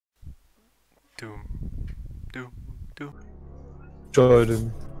Doom. Doom. Doom.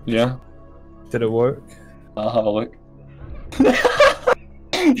 Jordan, Yeah. did it work? I'll have a look.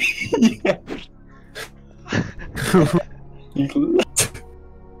 Yeah.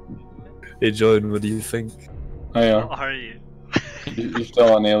 Hey Jordan, what do you think? Oh yeah. What are you? You're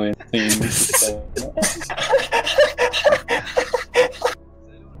still on alien theme.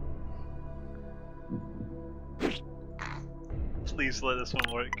 Please let this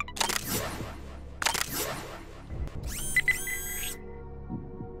one work.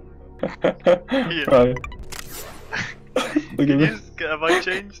 Yeah. Right. Look at me. Have I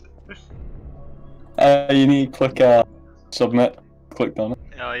changed? You need to click submit. Clicked on it.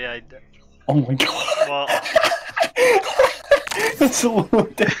 Oh yeah, I did. Oh my god. What? It's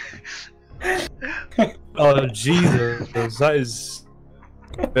loaded. Oh Jesus, that is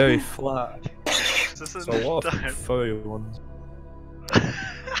very flat. This It's is a lot of dark. furry ones.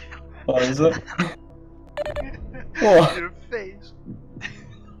 What is it? What? Your face.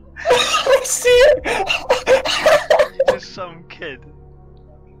 I see it! You're just some kid.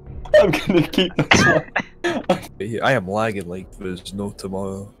 I'm gonna keep this one. I am lagging like there's no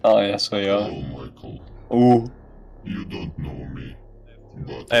tomorrow. Oh yes, we are. Hello, Michael. Ooh. You don't know me,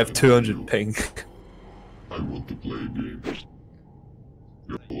 but I have 200 ping. I want to play a game.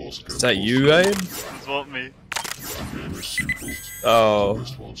 Your boss can Is that you, Ryan? It's what me. The game is simple. Oh, The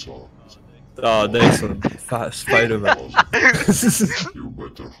best ones are. oh, nice one. Fat Spider-Man. You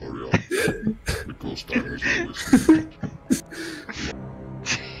better hurry up, because time is always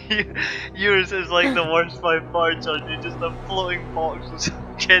Yours is like the worst by far, John. You're just a floating box with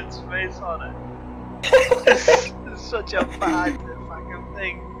some kid's face on it. It's such a bad fucking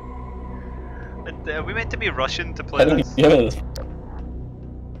thing. And, are we meant to be Russian to play I don't this? get it.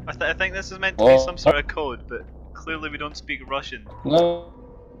 I think this is meant to be What? some sort of code, but clearly we don't speak Russian. No.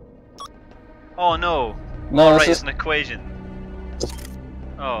 Oh no! No, Right, this it's is... an equation.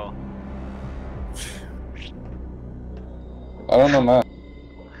 Oh. I don't know, man.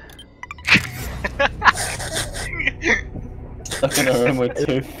 Stuck in a room with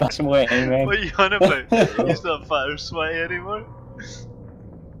two fat sweaty men. What are you on about? He's not fat or sweaty anymore.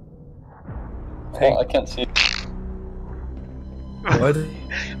 Oh, I can't see. What?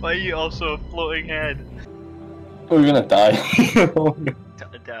 Why are you also a floating head? We're gonna die.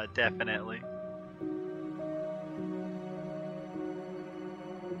 Definitely.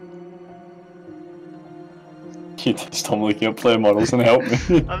 You just stop looking at play models and help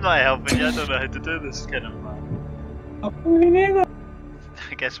me. I'm not helping you, I don't know how to do this kind of man. Me neither.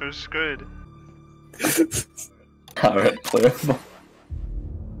 I guess we're screwed. Alright, player.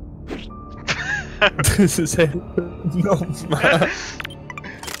 This is it. No, man.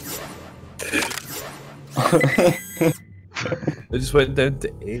 I just went down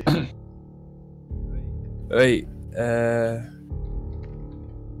to 8. Right,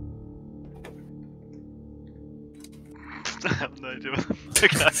 I have no idea what I'm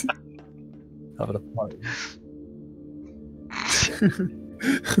looking at. having a party.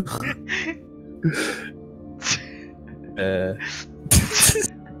 They're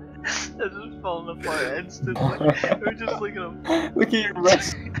just falling apart instantly. We're just looking at them. Look at your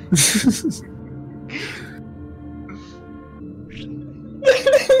wrist.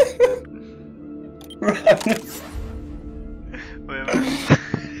 Wait a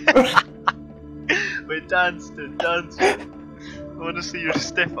minute. Wait, dance, dude, dance. I want to see your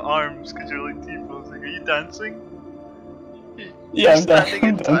stiff arms because you're like T-posing. Are you dancing? Yeah, I'm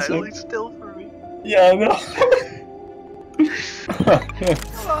standing dancing. entirely still for me. Yeah, I know.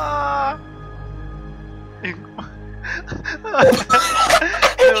 Ah!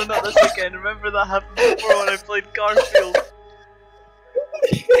 No, not this again. Remember that happened before when I played Garfield.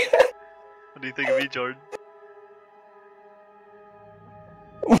 What do you think of me, Jordan?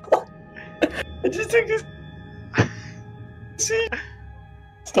 I just took this. See?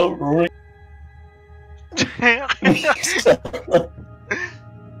 Stop roaring.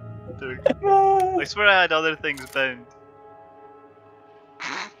 Dude, I swear I had other things bound.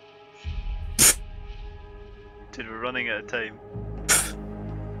 Dude, we're running out of time.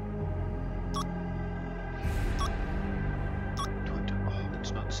 Oh,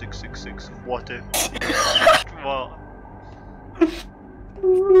 it's not 666. What if? What?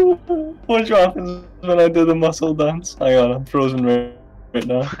 What happens when I do the muscle dance? Hang on, I'm frozen right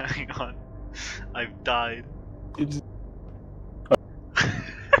now. Hang on. I've died. It's...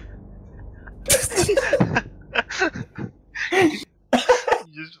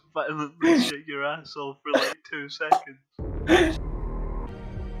 You just violently shake your asshole for like 2 seconds.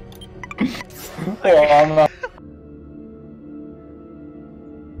 Oh, I'm not.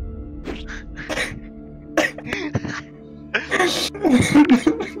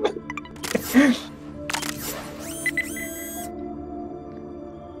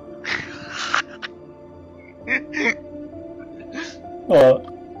 What?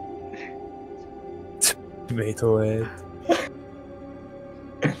 Tomato head.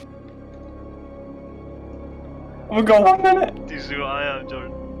 We've got 1 minute. Do you see what I am,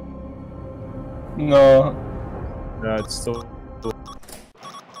 Jordan? No. No, it's still.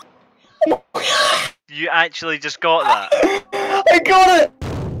 You actually just got that. I got it.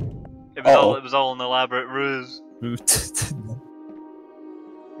 It was all an elaborate ruse.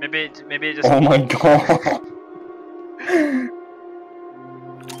 Maybe it just. Oh my god.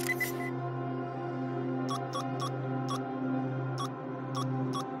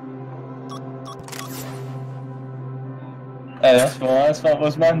 Hey, that's what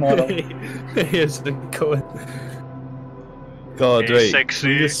was my model. Here's the code. God, Hey, right. sexy. Can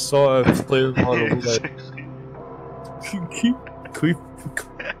we just sort of play models out? Can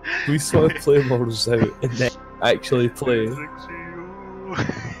we sort of play models out and then actually play?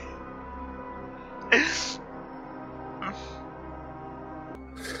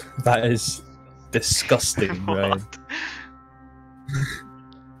 That is disgusting, Ryan.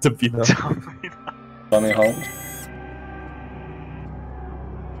 To be honest. Funny home.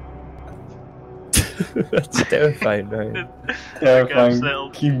 That's terrifying, Ryan.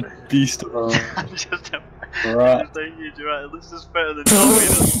 Terrifying. You beast of a I'm just a rat. huge rat. This is better than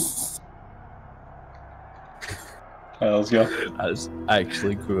Yorbin. Alright, let's go. That's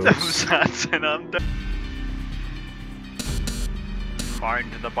actually I'm gross. sad and I'm dead.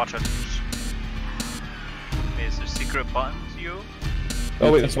 Find the buttons. Is there secret buttons, you?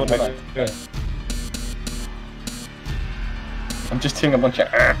 Oh wait, there's one right there. I'm just hitting a bunch of.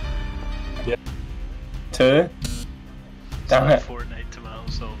 Yeah. 2. Damn it. Fortnite tomato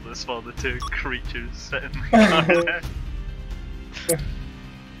solve this while the two creatures sit in the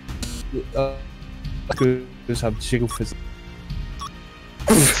car. I could just have jiggle fizz.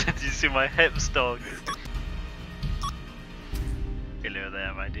 Did you see my hips, dog? Hello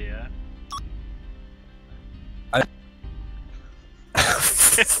there, my dear.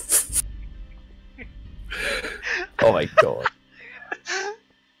 Oh my god.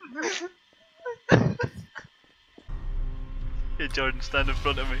 Hey Jordan, stand in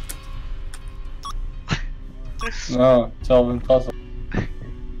front of me. No, solving puzzle.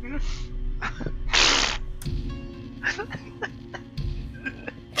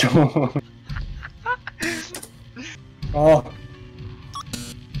 Oh.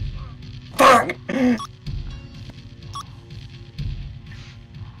 Fuck!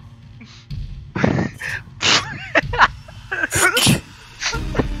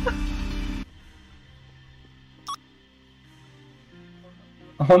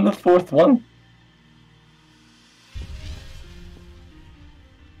 I'm on the 4th one.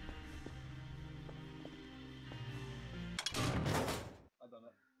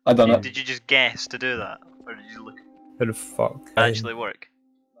 I done it. Did you just guess to do that? Or did you look How the fuck? actually work?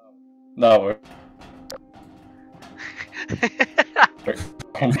 No, we're.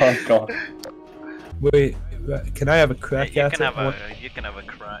 Oh my god. Wait, can I have a crack you at can it? have a you can have a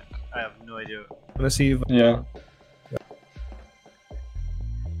crack. I have no idea. Let's see if Yeah. I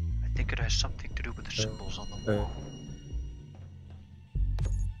think it has something to do with the symbols on the wall.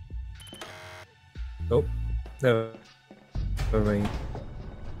 Nope. No. Never mind.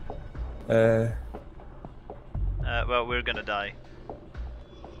 Well, we're gonna die.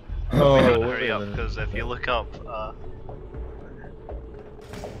 Oh, We gotta wait hurry a up minute. because if you look up,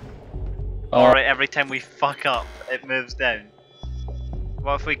 alright, every time we fuck up, it moves down.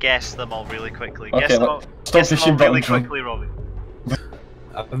 What if we guess them all really quickly? Okay, Guess them all, stop guess them all fishing really button. quickly, Robbie.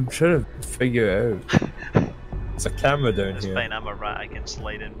 I'm trying to figure it out. There's a camera down It's here. fine, I'm a rat, I can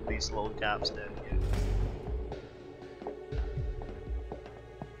slide in these little gaps down here.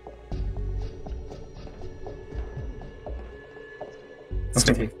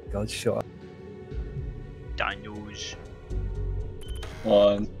 Okay, God, shut up. Daniels.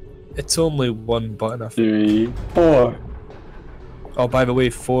 1, It's only one button. I think. 3, 4. Oh, by the way,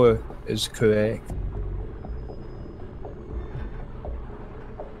 4 is correct.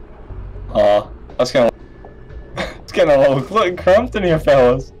 Aw, that's kinda. It's getting a little cramped in here,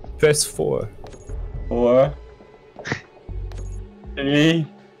 fellas. Press 4. 4. 3.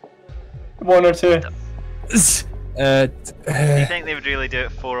 1 or 2. Do you think they would really do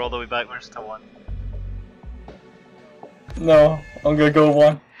it 4 all the way backwards to 1? No, I'm gonna go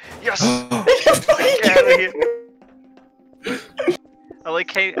 1. Yes! Fucking Get out of here! I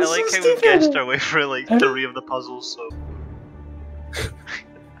like how so we've stupid. guessed our way through like 3 of the puzzles, so...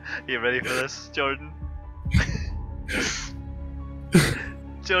 You ready for this, Jordan?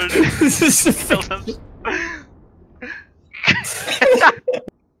 Jordan killed him.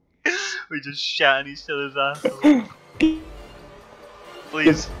 We just shat in each other's assholes.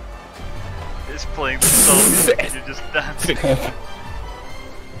 Please. It's playing the song and you're just dancing.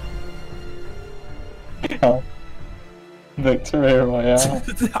 Victory Royale.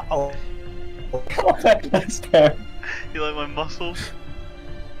 Oh. That's fair. You like my muscles?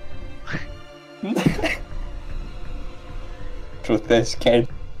 With this kid.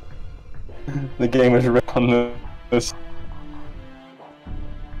 The game is ripped on this.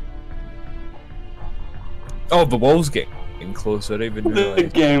 Oh, the wall's getting closer, I didn't even The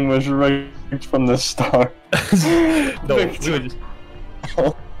realise. game was rigged from the start. No, we were Victory. just...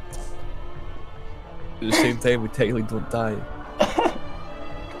 At the same time, we technically don't die.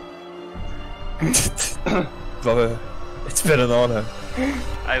 Brother, it's been an honour.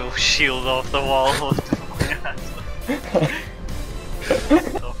 I will shield off the wall with my hands.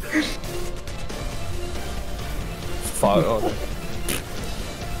 Stop it. Far honour.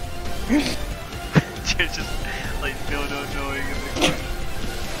 You're just like no in the corner.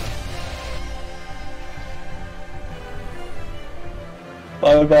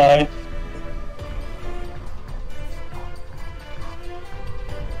 Bye bye.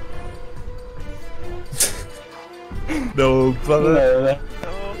 No, brother.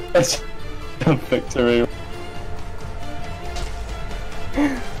 No, No. that's a victory.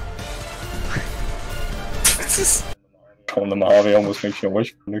 On the Mojave almost makes you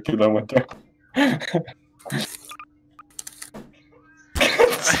wish for nuclear winter.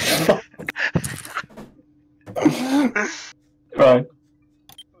 Right.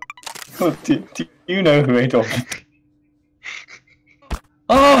 Look, do you know who I talking?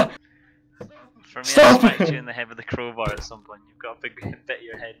 Ah! For me, Stop I smacked it! you in the head with a crowbar at some point. You've got a big bit of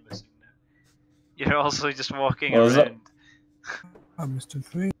your head missing now. You're also just walking What was that? around. I'm Mr.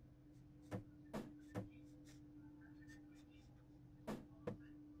 Free.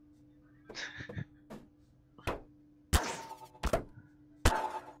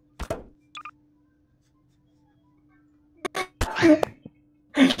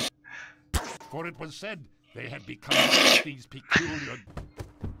 For it was said they had become a species peculiar.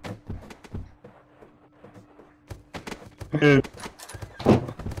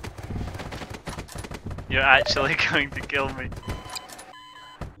 You're actually going to kill me.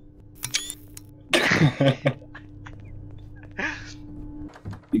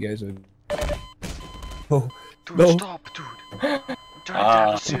 You guys are... Oh, Dude, no. stop, dude. I'm trying to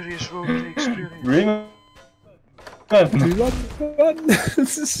have a serious roleplay experience. Really? Run, run!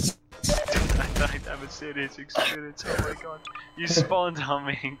 I'm trying to have a serious experience. Oh my god. You spawned on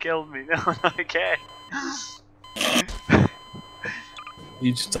me and killed me. No, not again.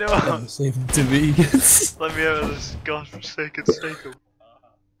 You just No. done the same to me. Let me out of this godforsaken cycle.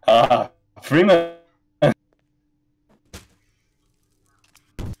 Ah, Freeman.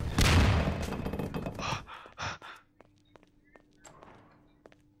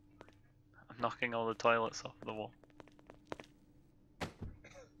 I'm knocking all the toilets off the wall.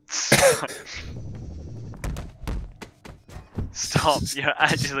 Stop, you're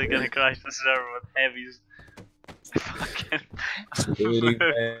actually gonna crash the server with heavies. Fucking.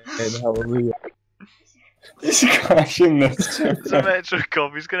 Hallelujah. He's crashing this. It's a metro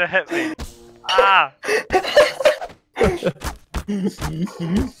cop, he's gonna hit me. Ah!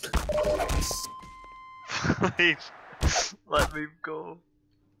 Please, let me go.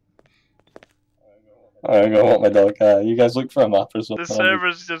 I'm gonna walk my dog. You guys look for a map or something. The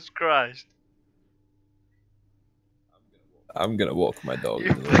server's just crashed. I'm gonna walk my dog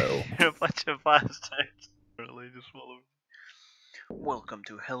You're, as well. you're a bunch of bastards. Really, just follow me. Welcome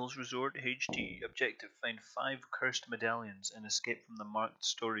to Hell's Resort HD. Objective: find 5 cursed medallions and escape from the marked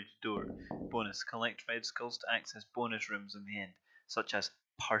storage door. Bonus: collect red skulls to access bonus rooms in the end, such as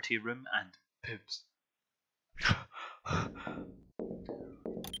party room and poops.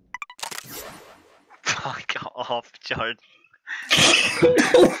 Fuck off, Jordan.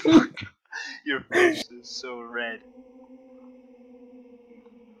 Your face is so red.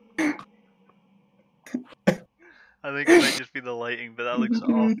 I think it might just be the lighting, but that looks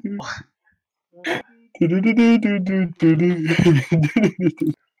awful.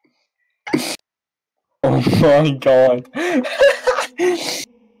 Oh my god.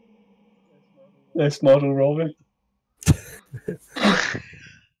 This model Robbie.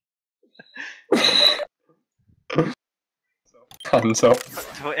 Hands up.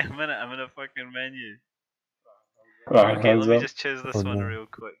 Wait a minute, I'm in a fucking menu. Right, Okay, hands let me up. just choose this Oh, one no. real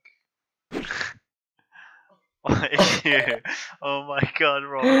quick. What is you? Oh my god,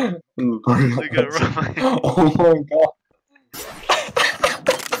 Robbie. Look at Robbie. Oh my god.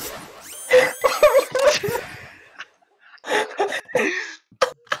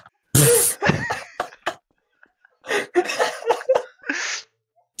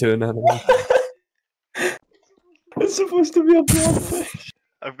 To an animal. It's supposed to be a blobfish.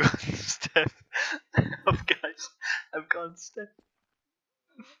 I've gone stiff. Oh, guys, I've gone stiff.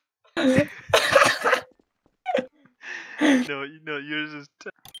 No, yours is. Do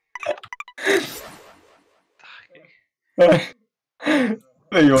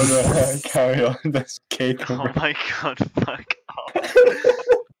you wanna carry on this cake? Oh my god, fuck off.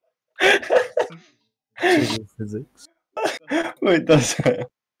 Physics. Wait, does it?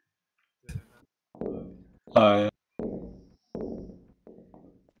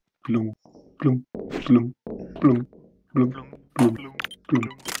 Bloom, bloom, bloom, bloom, bloom, bloom, bloom, bloom, bloom,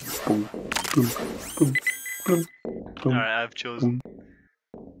 bloom, bloom, bloom. Alright, I've chosen.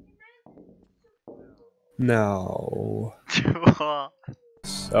 No. What?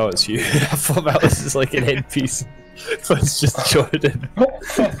 Oh, it's you. I thought that was just like an NPC. It's just Jordan.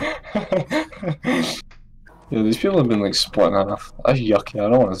 Yeah, these people have been like split in half. That's yucky, I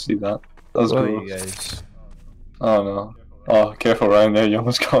don't want to see that. That's What are gross. you guys? Oh no. Oh, careful Ryan there, you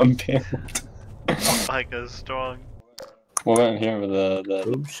almost got impaled. Like a strong. What about in here with the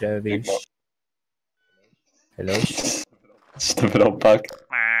Oh, Chevy. big box? Hello. Stupid old bug.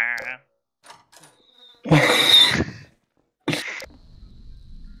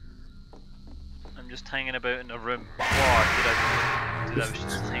 I'm just hanging about in a room. Wow, did I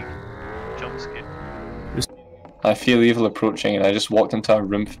just think jump scare? I feel evil approaching and I just walked into a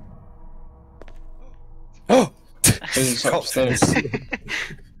room. Oh! It's upstairs.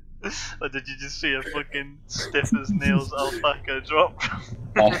 Or did you just see a fucking stiff as nails alpaca drop?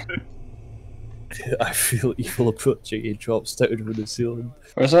 I feel evil approaching. He drops down from the ceiling.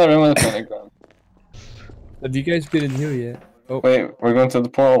 Where's that room with the pentagram? Have you guys been in here yet? Oh, Wait, we're going to the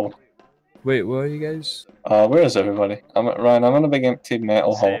portal. wait, where are you guys? Where is everybody? Ryan, I'm in a big empty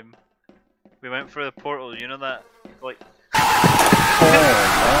metal hall. Same. We went for the portal, you know that? Like.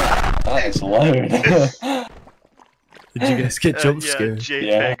 Oh, that is loud. Did you guys get jump Yeah, scared? JPEG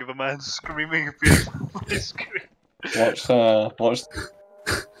Yeah. of a man screaming at the screen. Watch.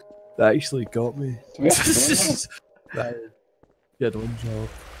 That actually got me. Do we have to do this? You had one job.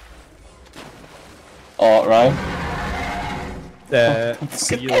 Oh, Ryan.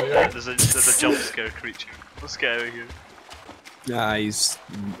 See you later. There's a jump scare creature. Let's get out of here. Nah, he's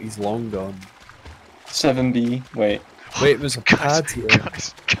long gone. 7B. Wait. Wait, there's a pad here.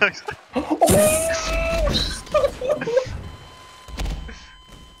 Guys.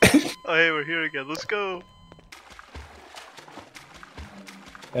 Oh hey, we're here again. Let's go.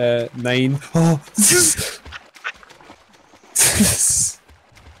 9. Oh!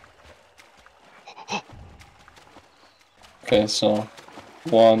 Okay, so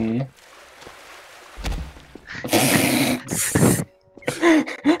 1.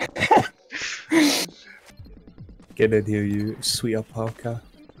 Get in here, you sweet alpaca.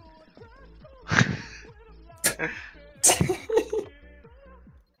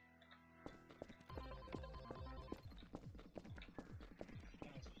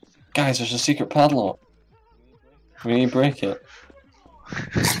 Guys, there's a secret padlock. We need to break it.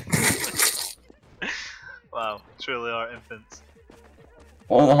 Wow, truly are infants.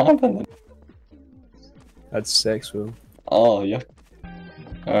 What happened? That's sex, Will. Oh, yeah.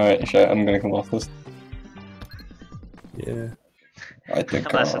 Alright, shit, I'm gonna come off this. Yeah. I think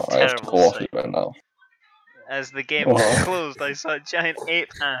That's a I have to terrible go off sight. it right now. As the game What? closed, I saw a giant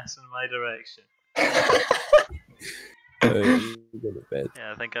ape ass in my direction. You go to bed.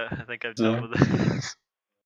 Yeah, I think I'm done with this.